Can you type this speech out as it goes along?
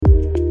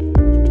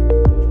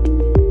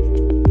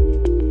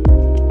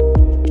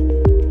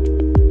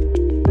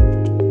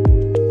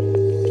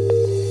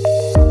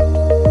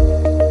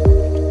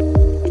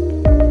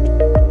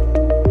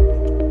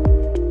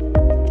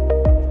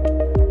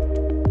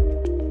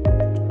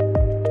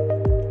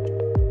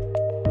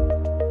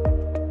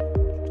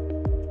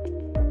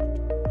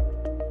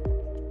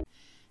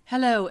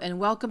Hello and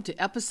welcome to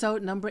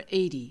episode number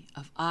 80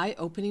 of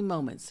Eye-Opening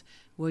Moments,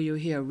 where you'll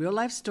hear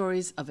real-life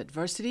stories of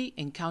adversity,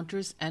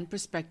 encounters, and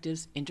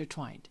perspectives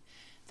intertwined.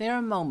 They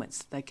are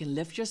moments that can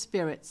lift your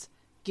spirits,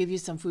 give you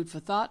some food for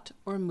thought,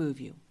 or move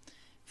you.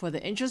 For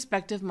the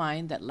introspective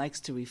mind that likes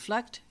to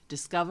reflect,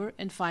 discover,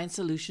 and find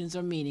solutions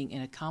or meaning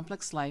in a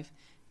complex life,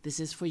 this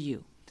is for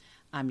you.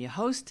 I'm your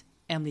host,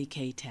 Emily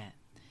K. Tan.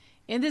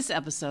 In this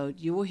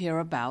episode, you will hear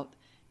about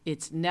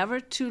It's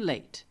Never Too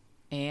Late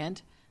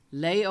and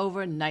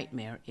Layover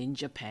Nightmare in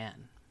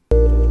Japan.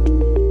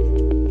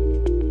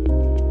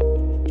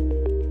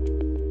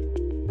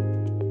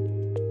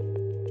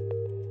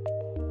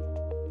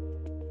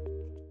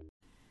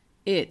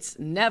 It's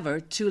never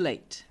too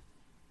late.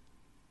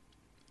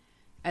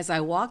 As I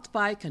walked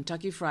by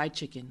Kentucky Fried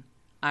Chicken,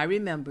 I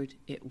remembered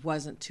it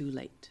wasn't too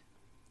late.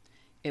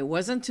 It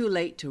wasn't too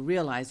late to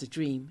realize a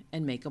dream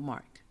and make a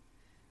mark.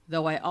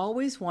 Though I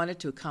always wanted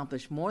to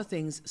accomplish more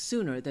things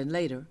sooner than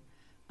later,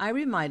 I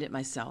reminded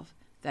myself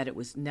that it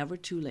was never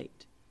too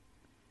late.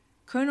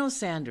 Colonel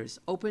Sanders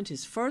opened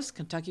his first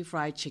Kentucky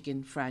Fried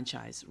Chicken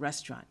franchise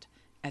restaurant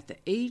at the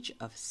age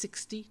of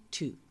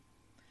 62.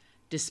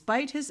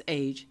 Despite his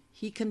age,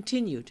 he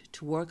continued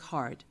to work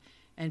hard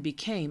and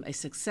became a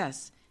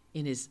success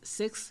in his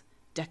sixth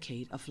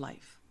decade of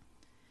life.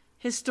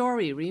 His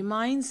story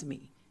reminds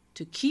me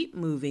to keep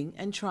moving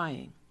and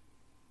trying.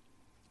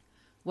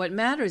 What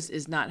matters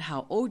is not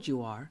how old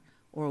you are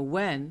or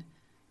when,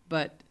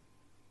 but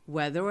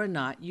whether or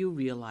not you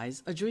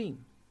realize a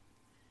dream.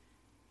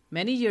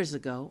 Many years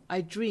ago,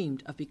 I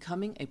dreamed of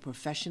becoming a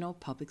professional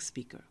public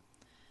speaker.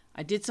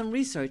 I did some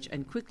research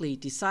and quickly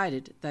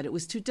decided that it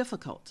was too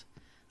difficult.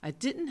 I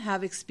didn't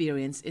have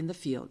experience in the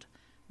field,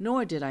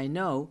 nor did I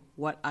know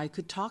what I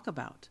could talk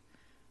about.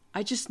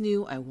 I just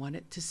knew I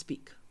wanted to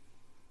speak.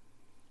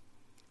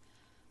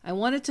 I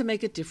wanted to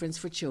make a difference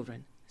for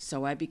children,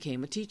 so I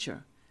became a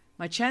teacher.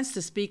 My chance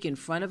to speak in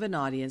front of an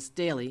audience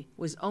daily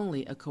was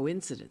only a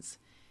coincidence,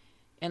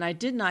 and I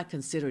did not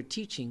consider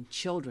teaching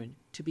children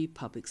to be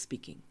public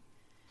speaking.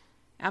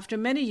 After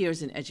many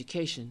years in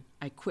education,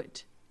 I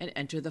quit and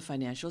entered the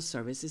financial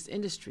services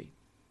industry.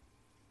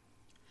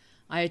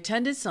 I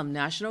attended some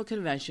national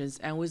conventions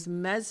and was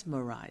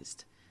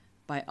mesmerized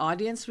by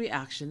audience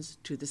reactions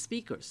to the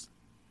speakers.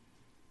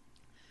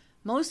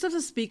 Most of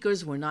the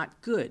speakers were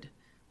not good,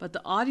 but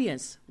the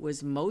audience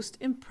was most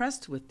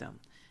impressed with them.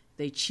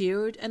 They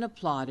cheered and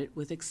applauded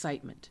with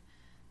excitement.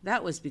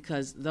 That was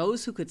because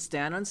those who could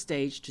stand on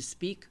stage to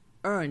speak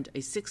earned a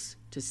 6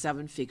 to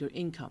 7 figure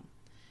income.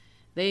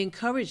 They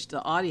encouraged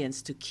the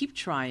audience to keep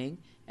trying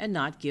and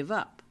not give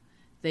up.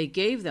 They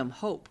gave them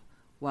hope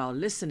while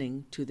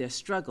listening to their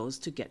struggles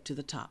to get to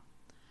the top.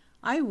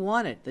 I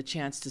wanted the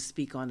chance to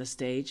speak on the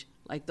stage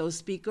like those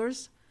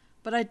speakers,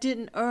 but I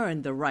didn't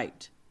earn the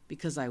right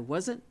because I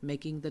wasn't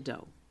making the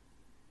dough.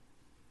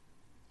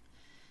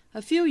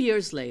 A few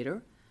years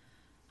later,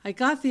 I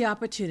got the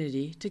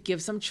opportunity to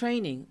give some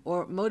training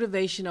or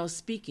motivational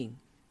speaking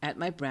at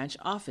my branch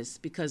office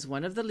because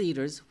one of the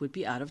leaders would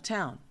be out of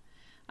town.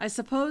 I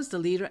suppose the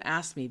leader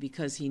asked me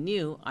because he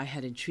knew I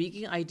had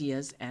intriguing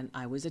ideas and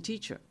I was a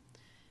teacher.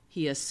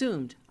 He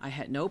assumed I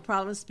had no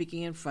problem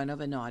speaking in front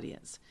of an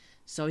audience,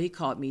 so he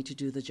called me to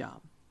do the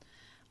job.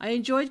 I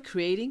enjoyed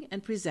creating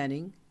and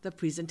presenting the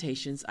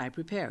presentations I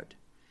prepared.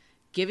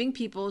 Giving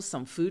people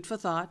some food for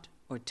thought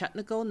or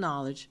technical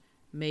knowledge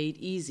made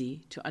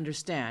easy to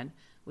understand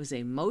was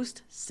a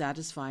most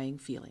satisfying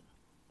feeling.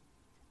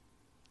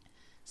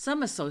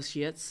 Some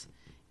associates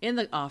in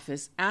the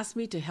office asked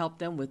me to help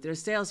them with their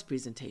sales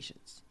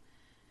presentations.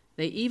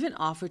 They even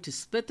offered to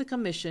split the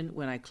commission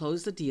when I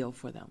closed the deal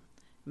for them.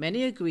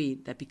 Many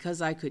agreed that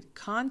because I could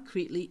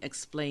concretely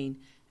explain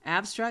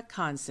abstract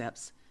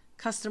concepts,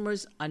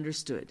 customers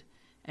understood,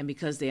 and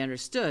because they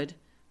understood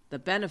the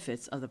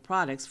benefits of the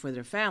products for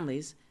their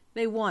families,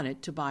 they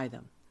wanted to buy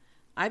them.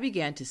 I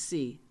began to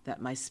see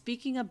that my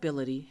speaking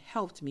ability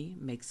helped me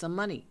make some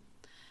money.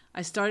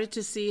 I started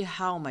to see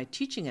how my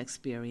teaching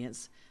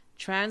experience,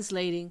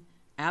 translating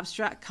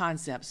abstract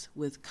concepts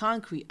with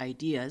concrete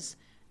ideas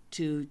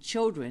to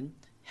children,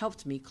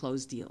 helped me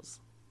close deals.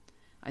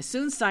 I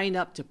soon signed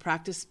up to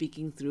practice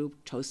speaking through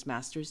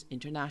Toastmasters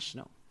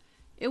International.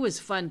 It was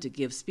fun to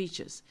give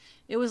speeches.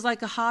 It was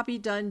like a hobby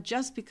done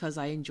just because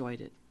I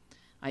enjoyed it.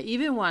 I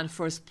even won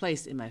first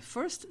place in my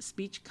first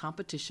speech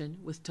competition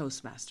with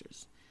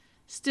Toastmasters.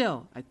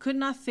 Still, I could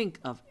not think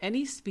of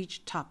any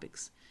speech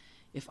topics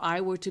if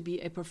I were to be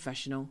a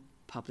professional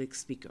public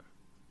speaker.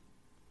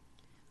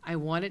 I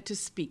wanted to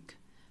speak,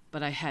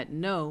 but I had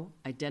no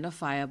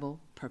identifiable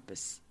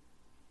purpose.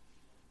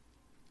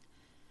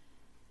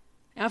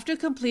 After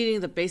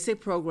completing the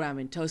basic program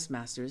in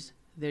Toastmasters,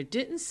 there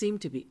didn't seem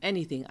to be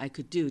anything I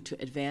could do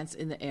to advance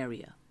in the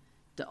area.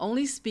 The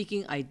only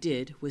speaking I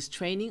did was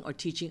training or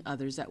teaching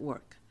others at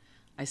work.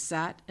 I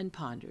sat and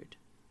pondered.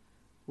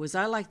 Was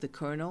I like the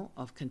Colonel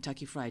of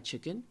Kentucky Fried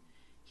Chicken?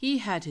 He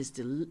had his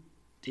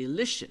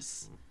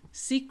delicious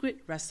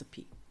secret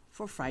recipe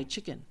for fried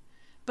chicken,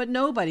 but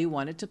nobody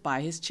wanted to buy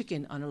his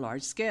chicken on a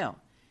large scale.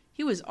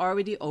 He was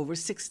already over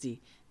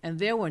 60 and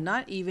there were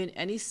not even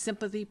any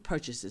sympathy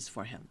purchases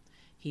for him.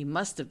 He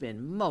must have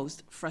been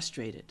most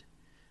frustrated.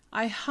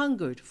 I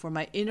hungered for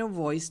my inner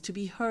voice to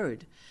be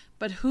heard,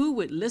 but who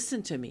would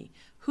listen to me?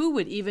 Who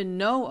would even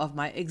know of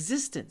my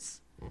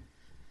existence?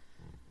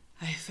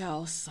 I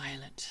fell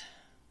silent.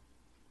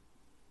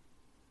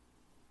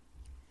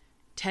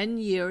 10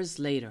 years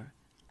later,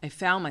 I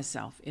found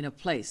myself in a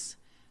place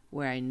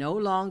where I no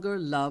longer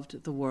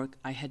loved the work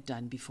I had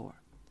done before.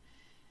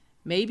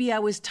 Maybe I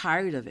was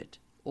tired of it,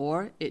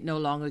 or it no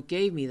longer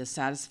gave me the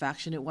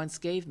satisfaction it once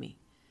gave me.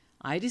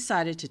 I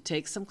decided to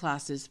take some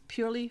classes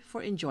purely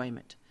for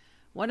enjoyment.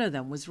 One of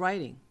them was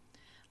writing.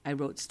 I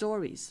wrote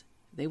stories.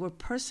 They were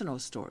personal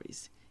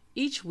stories.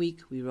 Each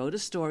week we wrote a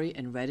story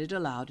and read it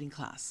aloud in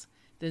class.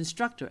 The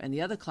instructor and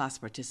the other class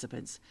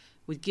participants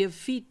would give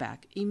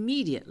feedback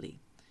immediately.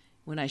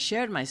 When I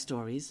shared my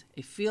stories,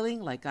 a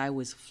feeling like I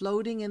was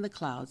floating in the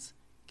clouds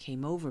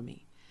came over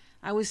me.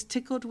 I was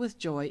tickled with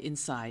joy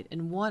inside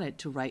and wanted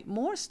to write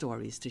more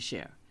stories to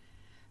share.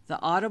 The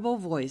audible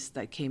voice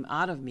that came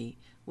out of me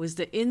was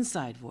the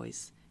inside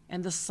voice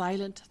and the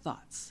silent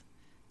thoughts.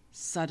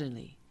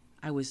 Suddenly,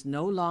 I was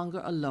no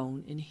longer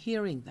alone in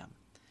hearing them.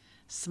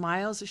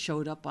 Smiles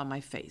showed up on my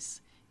face.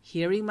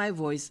 Hearing my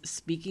voice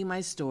speaking my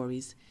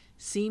stories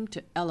seemed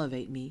to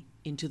elevate me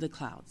into the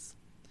clouds.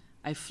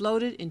 I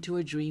floated into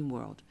a dream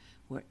world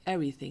where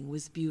everything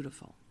was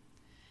beautiful.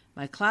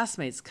 My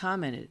classmates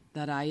commented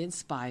that I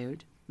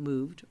inspired,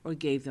 moved, or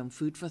gave them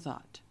food for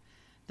thought.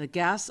 The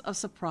gasps of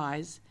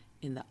surprise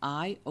in the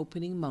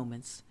eye-opening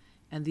moments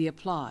and the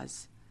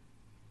applause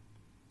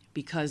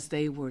because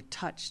they were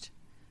touched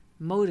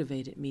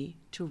motivated me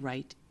to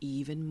write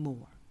even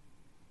more.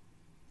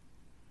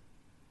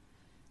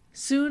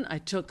 Soon I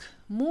took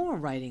more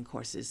writing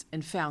courses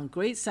and found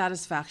great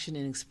satisfaction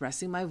in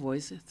expressing my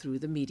voice through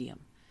the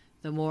medium.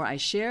 The more I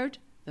shared,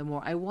 the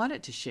more I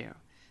wanted to share.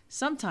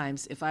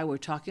 Sometimes, if I were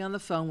talking on the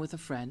phone with a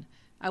friend,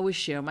 I would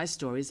share my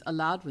stories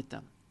aloud with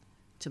them.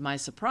 To my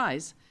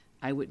surprise,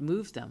 I would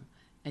move them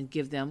and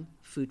give them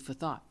food for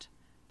thought.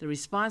 The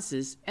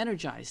responses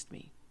energized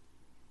me.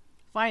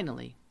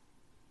 Finally,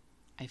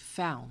 I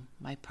found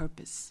my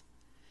purpose.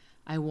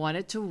 I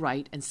wanted to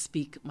write and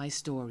speak my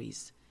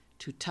stories,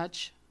 to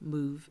touch,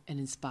 move, and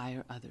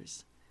inspire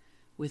others.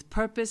 With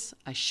purpose,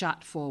 I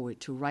shot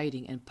forward to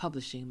writing and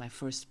publishing my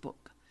first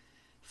book.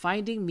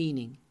 Finding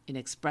meaning in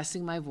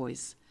expressing my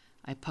voice,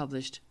 I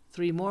published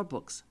 3 more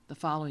books the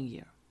following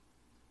year.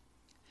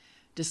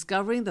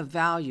 Discovering the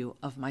value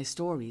of my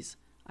stories,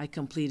 I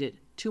completed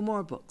 2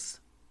 more books.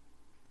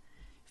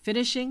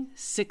 Finishing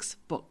 6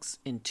 books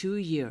in 2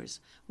 years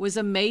was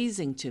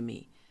amazing to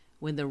me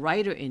when the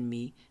writer in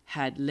me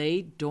had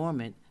laid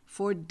dormant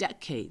for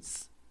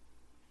decades.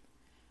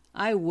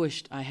 I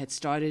wished I had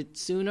started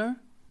sooner,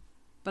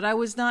 but I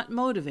was not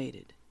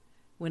motivated.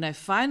 When I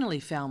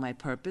finally found my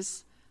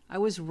purpose, I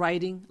was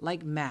writing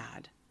like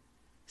mad.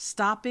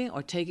 Stopping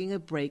or taking a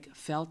break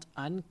felt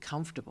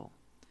uncomfortable.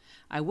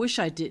 I wish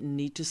I didn't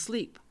need to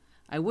sleep.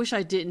 I wish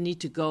I didn't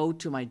need to go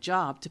to my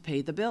job to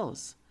pay the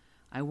bills.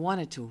 I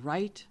wanted to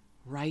write,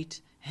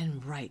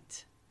 and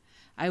write.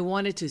 I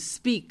wanted to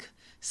speak,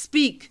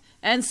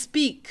 and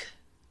speak.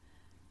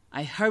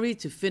 I hurried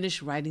to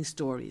finish writing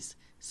stories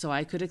so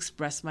I could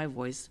express my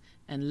voice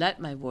and let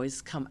my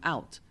voice come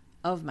out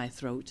of my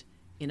throat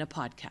in a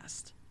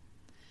podcast.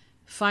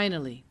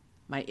 Finally,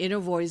 my inner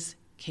voice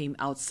came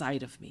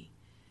outside of me.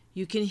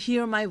 You can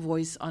hear my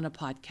voice on a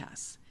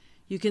podcast.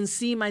 You can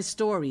see my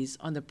stories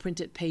on the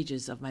printed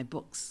pages of my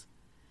books.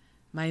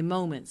 My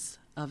moments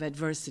of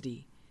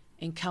adversity,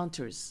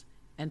 encounters,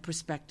 and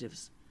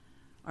perspectives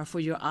are for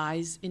your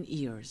eyes and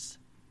ears.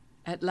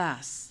 At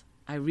last,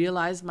 I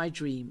realized my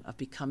dream of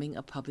becoming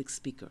a public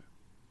speaker.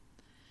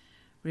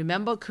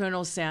 Remember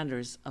Colonel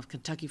Sanders of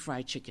Kentucky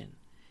Fried Chicken,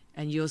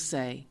 and you'll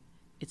say,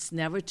 it's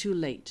never too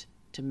late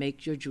to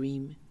make your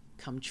dream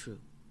come true.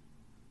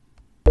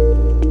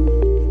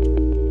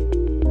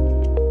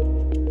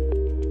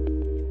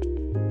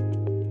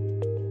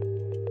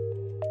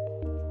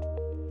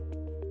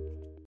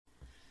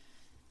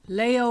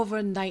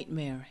 Layover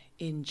nightmare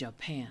in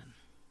Japan.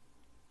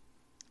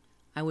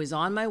 I was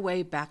on my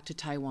way back to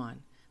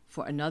Taiwan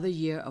for another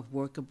year of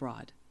work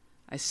abroad.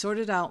 I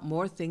sorted out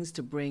more things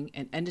to bring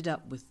and ended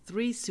up with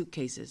 3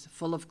 suitcases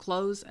full of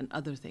clothes and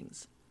other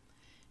things.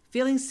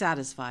 Feeling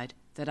satisfied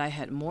that I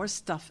had more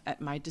stuff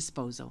at my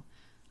disposal,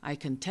 I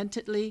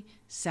contentedly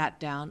sat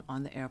down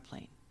on the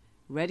airplane,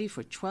 ready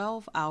for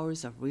 12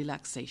 hours of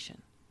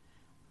relaxation.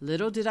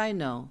 Little did I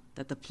know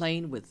that the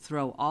plane would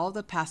throw all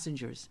the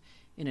passengers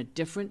in a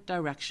different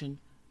direction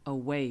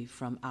away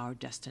from our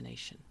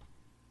destination.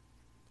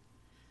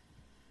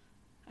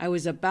 I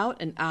was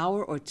about an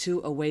hour or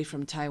 2 away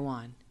from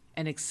Taiwan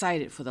and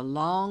excited for the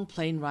long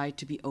plane ride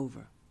to be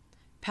over.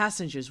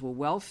 Passengers were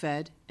well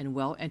fed and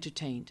well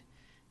entertained,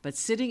 but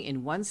sitting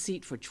in one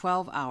seat for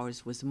 12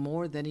 hours was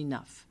more than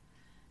enough.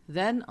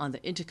 Then on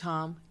the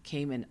intercom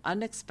came an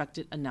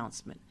unexpected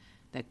announcement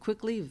that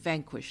quickly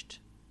vanquished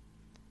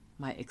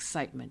my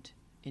excitement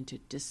into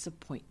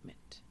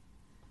disappointment.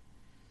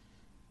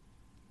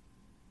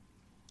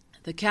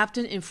 The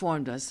captain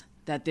informed us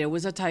that there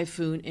was a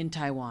typhoon in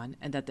Taiwan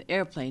and that the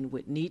airplane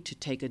would need to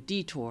take a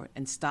detour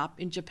and stop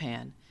in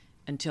Japan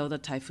until the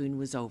typhoon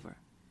was over.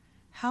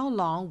 How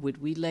long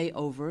would we lay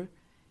over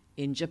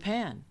in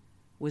Japan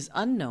was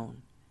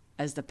unknown,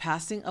 as the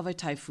passing of a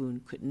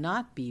typhoon could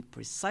not be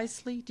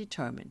precisely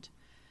determined.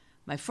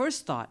 My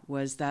first thought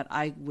was that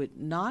I would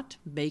not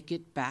make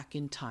it back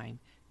in time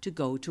to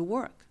go to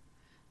work.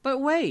 But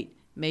wait,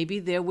 maybe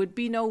there would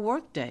be no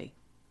work day.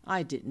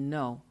 I didn't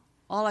know.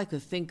 All I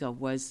could think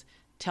of was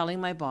telling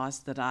my boss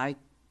that I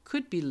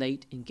could be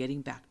late in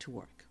getting back to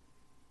work.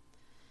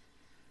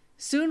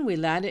 Soon we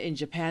landed in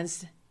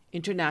Japan's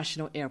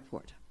international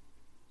airport.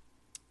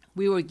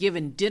 We were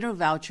given dinner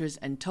vouchers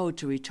and told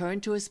to return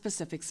to a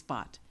specific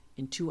spot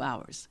in 2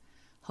 hours.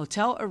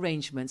 Hotel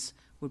arrangements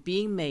were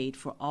being made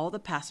for all the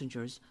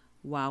passengers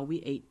while we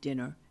ate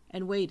dinner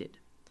and waited.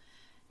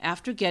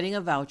 After getting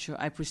a voucher,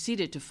 I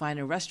proceeded to find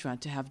a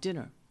restaurant to have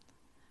dinner.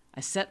 I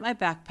set my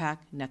backpack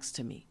next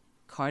to me,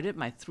 carted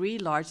my 3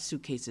 large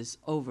suitcases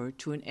over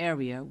to an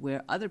area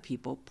where other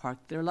people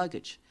parked their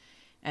luggage,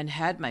 and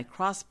had my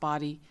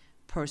crossbody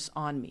purse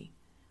on me.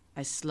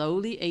 I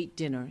slowly ate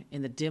dinner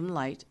in the dim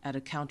light at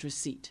a counter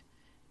seat,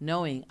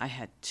 knowing I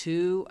had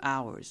 2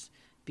 hours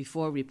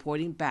before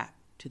reporting back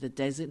to the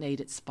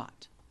designated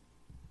spot.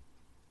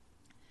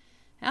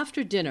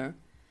 After dinner,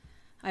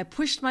 I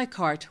pushed my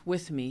cart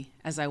with me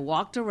as I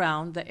walked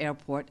around the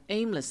airport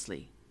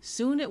aimlessly.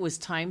 Soon it was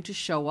time to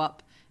show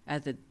up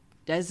at the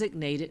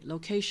designated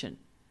location.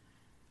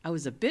 I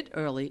was a bit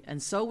early,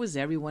 and so was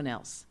everyone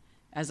else.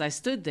 As I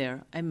stood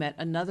there, I met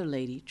another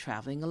lady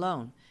traveling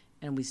alone,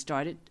 and we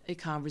started a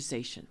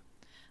conversation.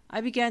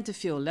 I began to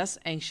feel less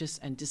anxious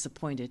and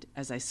disappointed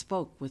as I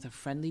spoke with a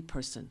friendly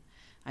person.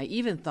 I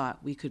even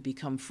thought we could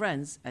become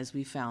friends as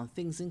we found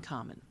things in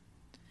common.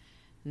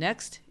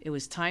 Next, it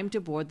was time to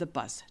board the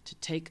bus to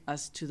take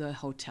us to the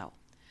hotel.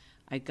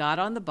 I got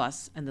on the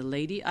bus, and the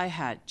lady I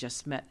had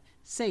just met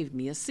saved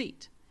me a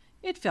seat.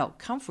 It felt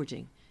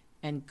comforting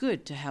and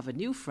good to have a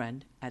new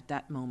friend at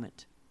that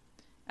moment.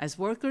 As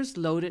workers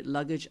loaded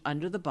luggage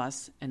under the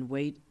bus and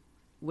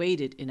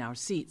waited in our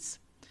seats,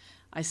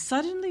 I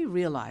suddenly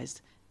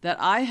realized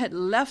that I had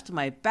left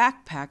my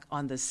backpack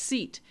on the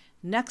seat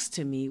next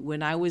to me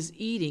when I was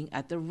eating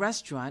at the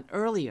restaurant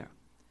earlier.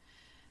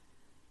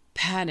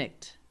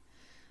 Panicked,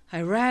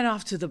 I ran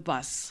off the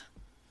bus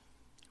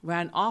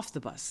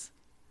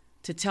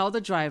to tell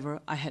the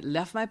driver I had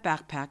left my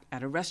backpack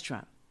at a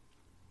restaurant.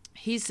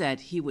 He said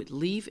he would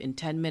leave in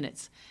 10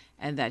 minutes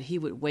and that he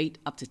would wait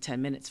up to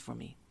 10 minutes for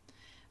me.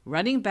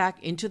 Running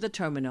back into the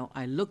terminal,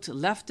 I looked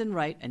left and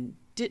right and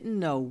didn't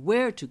know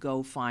where to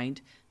go find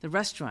the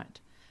restaurant.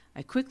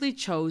 I quickly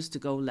chose to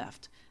go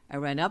left. I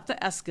ran up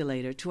the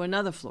escalator to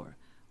another floor,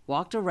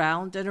 walked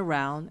around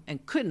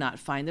and could not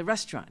find the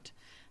restaurant.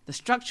 The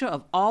structure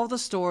of all the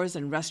stores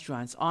and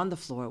restaurants on the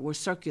floor were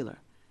circular.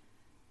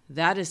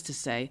 That is to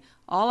say,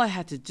 all I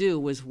had to do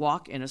was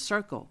walk in a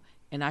circle,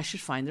 and I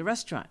should find the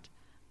restaurant.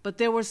 But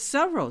there were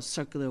several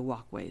circular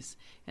walkways,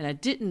 and I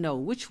didn't know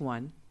which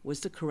one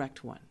was the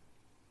correct one.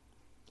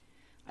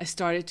 I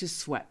started to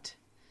sweat,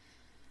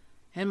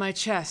 and my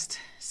chest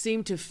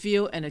seemed to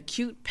feel an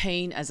acute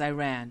pain as I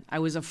ran. I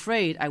was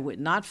afraid I would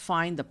not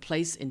find the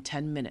place in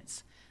 10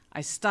 minutes.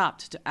 I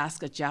stopped to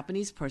ask a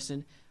Japanese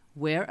person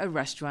where a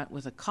restaurant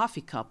with a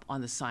coffee cup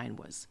on the sign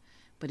was,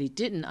 but he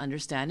didn't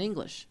understand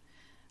English.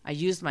 I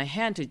used my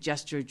hand to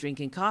gesture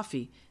drinking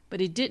coffee,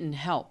 but he didn't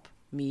help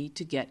me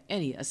to get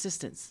any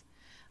assistance.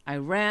 I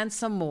ran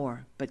some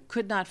more, but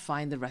could not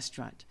find the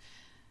restaurant.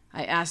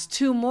 I asked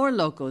 2 more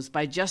locals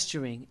by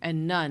gesturing,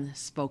 and none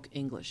spoke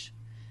English.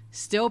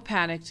 Still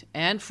panicked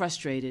and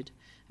frustrated,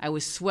 I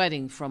was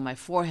sweating from my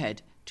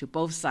forehead to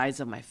both sides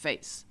of my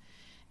face.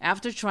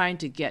 After trying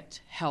to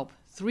get help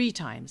 3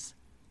 times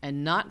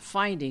and not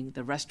finding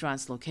the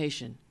restaurant's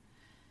location,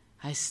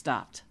 I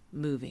stopped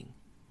moving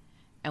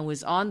and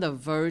was on the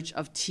verge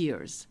of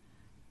tears.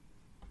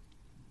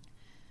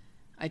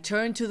 I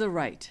turned to the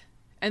right,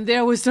 and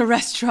there was the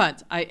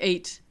restaurant I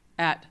ate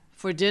at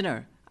for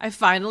dinner. I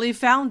finally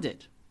found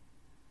it.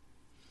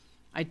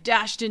 I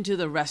dashed into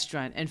the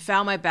restaurant and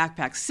found my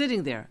backpack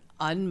sitting there,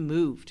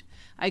 unmoved.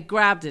 I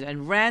grabbed it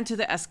and ran to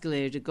the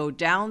escalator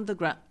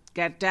to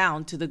get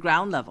down to the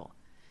ground level.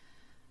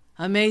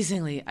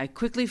 Amazingly, I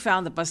quickly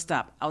found the bus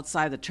stop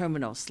outside the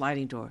terminal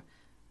sliding door,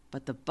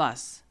 but the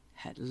bus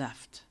had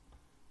left.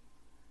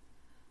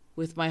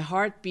 With my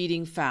heart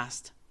beating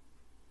fast,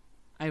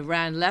 I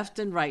ran left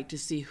and right to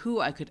see who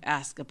I could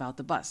ask about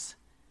the bus.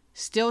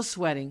 Still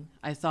sweating,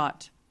 I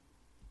thought.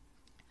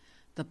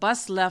 The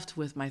bus left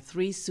with my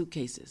 3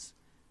 suitcases.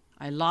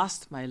 I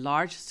lost my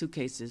large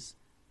suitcases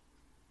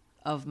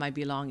of my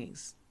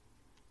belongings.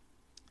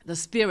 The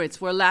spirits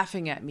were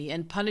laughing at me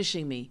and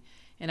punishing me,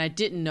 and I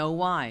didn't know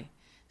why.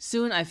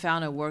 Soon I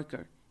found a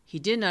worker. He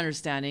didn't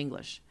understand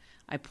English.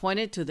 I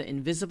pointed to the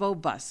invisible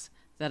bus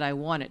that I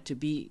wanted to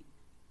be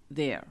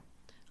there.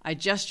 I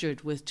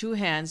gestured with 2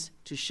 hands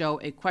to show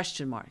a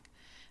question mark.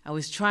 I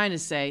was trying to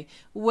say,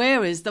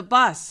 "Where is the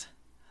bus?"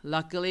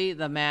 Luckily,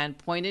 the man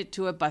pointed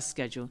to a bus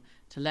schedule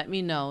to let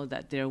me know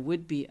that there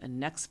would be a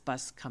next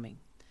bus coming.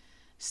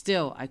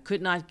 Still, I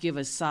could not give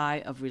a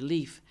sigh of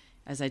relief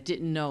as I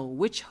didn't know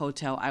which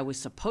hotel I was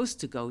supposed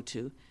to go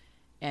to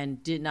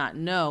and did not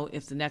know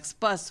if the next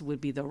bus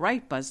would be the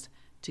right bus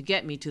to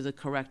get me to the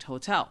correct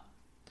hotel.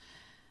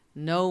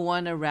 No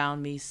one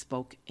around me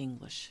spoke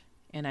English,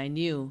 and I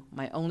knew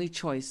my only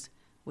choice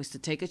was to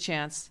take a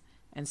chance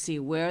and see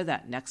where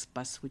that next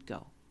bus would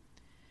go.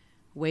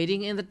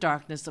 Waiting in the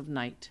darkness of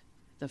night,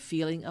 the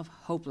feeling of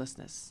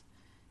hopelessness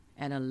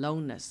and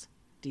aloneness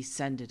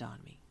descended on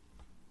me.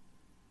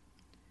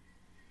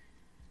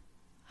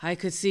 I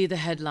could see the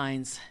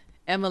headlines: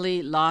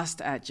 Emily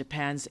lost at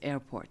Japan's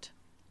airport,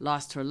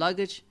 lost her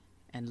luggage,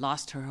 and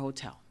lost her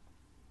hotel.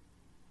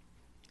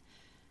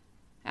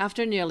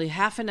 After nearly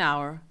half an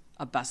hour,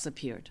 a bus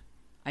appeared.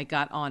 I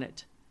got on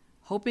it,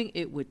 hoping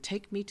it would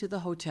take me to the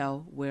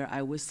hotel where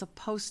I was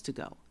supposed to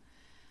go.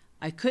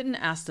 I couldn't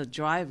ask the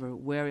driver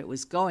where it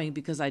was going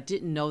because I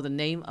didn't know the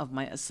name of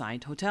my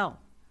assigned hotel.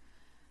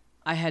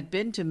 I had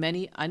been to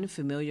many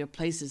unfamiliar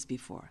places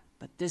before,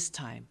 but this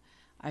time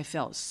I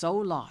felt so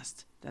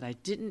lost that I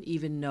didn't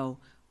even know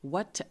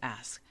what to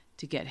ask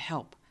to get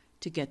help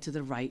to get to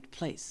the right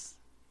place.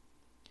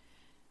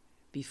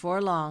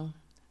 Before long,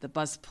 the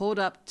bus pulled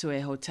up to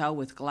a hotel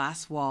with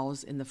glass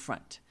walls in the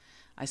front.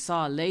 I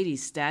saw a lady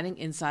standing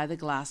inside the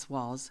glass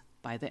walls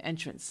by the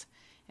entrance,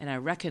 and I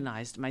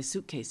recognized my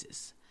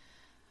suitcases.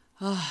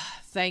 "Oh,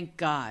 thank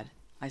God,"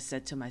 I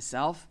said to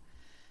myself.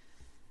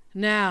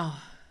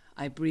 Now,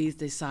 I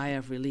breathed a sigh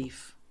of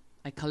relief.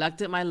 I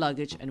collected my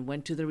luggage and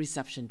went to the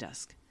reception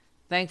desk.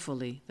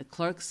 Thankfully, the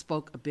clerk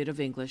spoke a bit of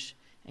English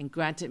and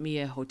granted me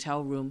a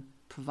hotel room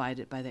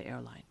provided by the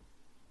airline.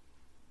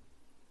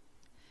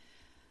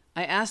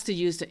 I asked to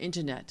use the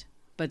internet,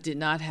 but did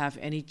not have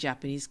any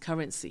Japanese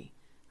currency.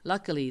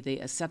 Luckily, they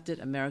accepted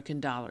American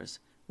dollars,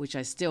 which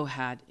I still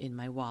had in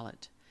my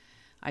wallet.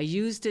 I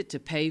used it to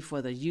pay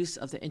for the use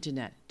of the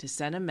internet to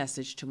send a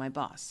message to my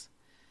boss.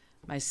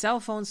 My cell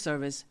phone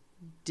service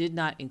did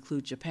not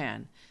include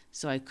Japan,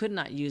 so I could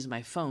not use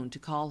my phone to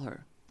call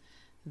her.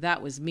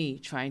 That was me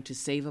trying to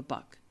save a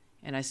buck,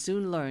 and I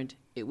soon learned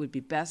it would be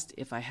best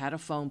if I had a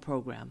phone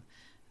program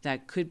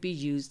that could be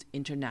used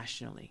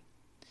internationally.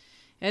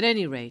 At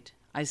any rate,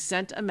 I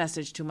sent a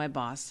message to my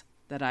boss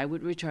that I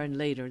would return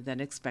later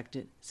than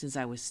expected since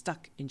I was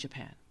stuck in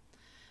Japan.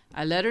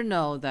 I let her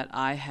know that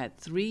I had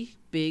 3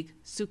 big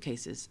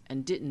suitcases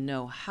and didn't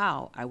know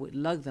how I would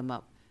lug them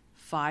up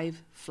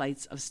 5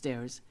 flights of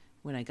stairs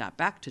when I got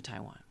back to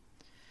Taiwan.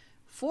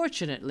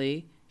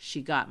 Fortunately,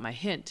 she got my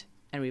hint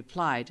and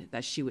replied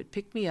that she would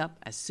pick me up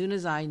as soon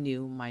as I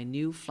knew my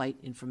new flight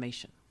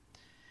information.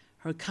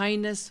 Her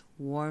kindness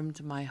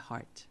warmed my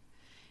heart,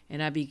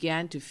 and I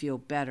began to feel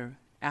better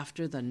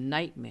after the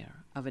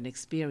nightmare of an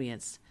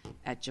experience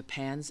at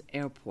Japan's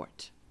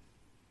airport.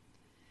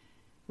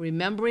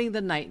 Remembering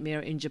the nightmare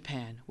in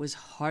Japan was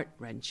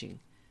heart-wrenching,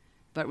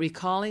 but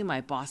recalling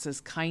my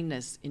boss's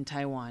kindness in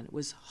Taiwan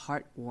was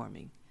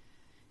heartwarming.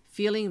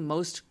 Feeling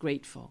most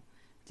grateful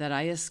that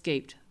I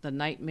escaped the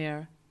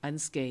nightmare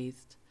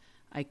unscathed,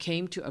 I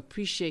came to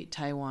appreciate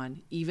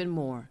Taiwan even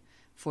more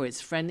for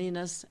its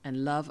friendliness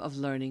and love of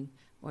learning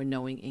or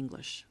knowing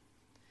English.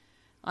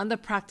 On the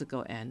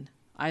practical end,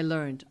 I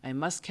learned I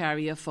must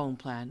carry a phone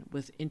plan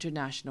with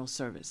international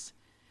service,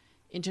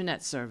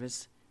 internet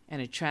service,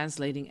 and a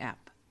translating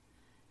app.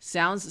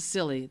 Sounds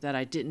silly that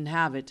I didn't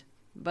have it,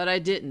 but I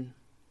didn't.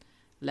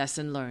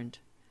 Lesson learned.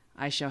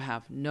 I shall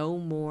have no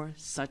more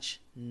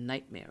such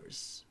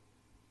nightmares.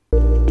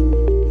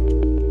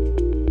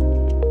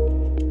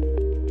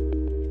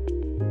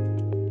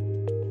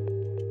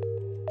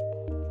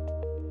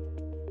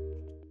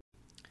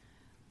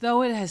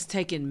 Though it has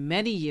taken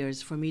many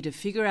years for me to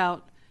figure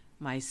out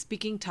my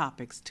speaking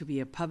topics to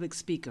be a public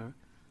speaker,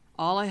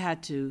 all I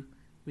had to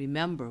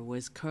remember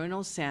was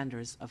Colonel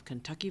Sanders of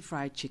Kentucky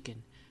Fried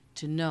Chicken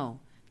to know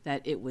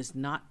that it was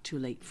not too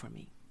late for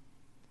me.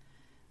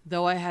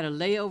 Though I had a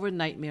layover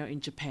nightmare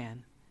in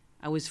Japan,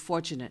 I was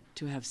fortunate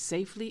to have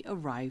safely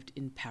arrived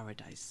in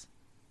paradise,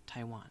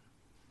 Taiwan.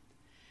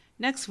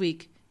 Next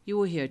week, you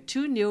will hear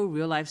 2 new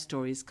real-life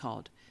stories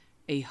called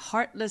A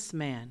Heartless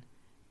Man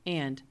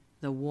and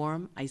The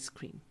Warm Ice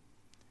Cream.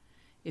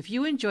 If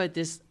you enjoyed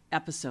this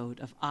episode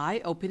of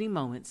Eye-Opening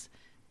Moments,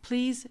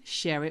 please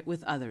share it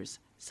with others,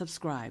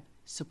 subscribe,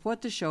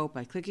 support the show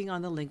by clicking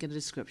on the link in the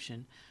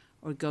description,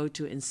 or go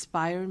to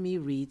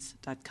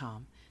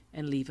inspiremereads.com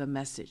and leave a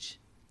message.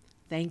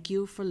 Thank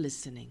you for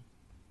listening.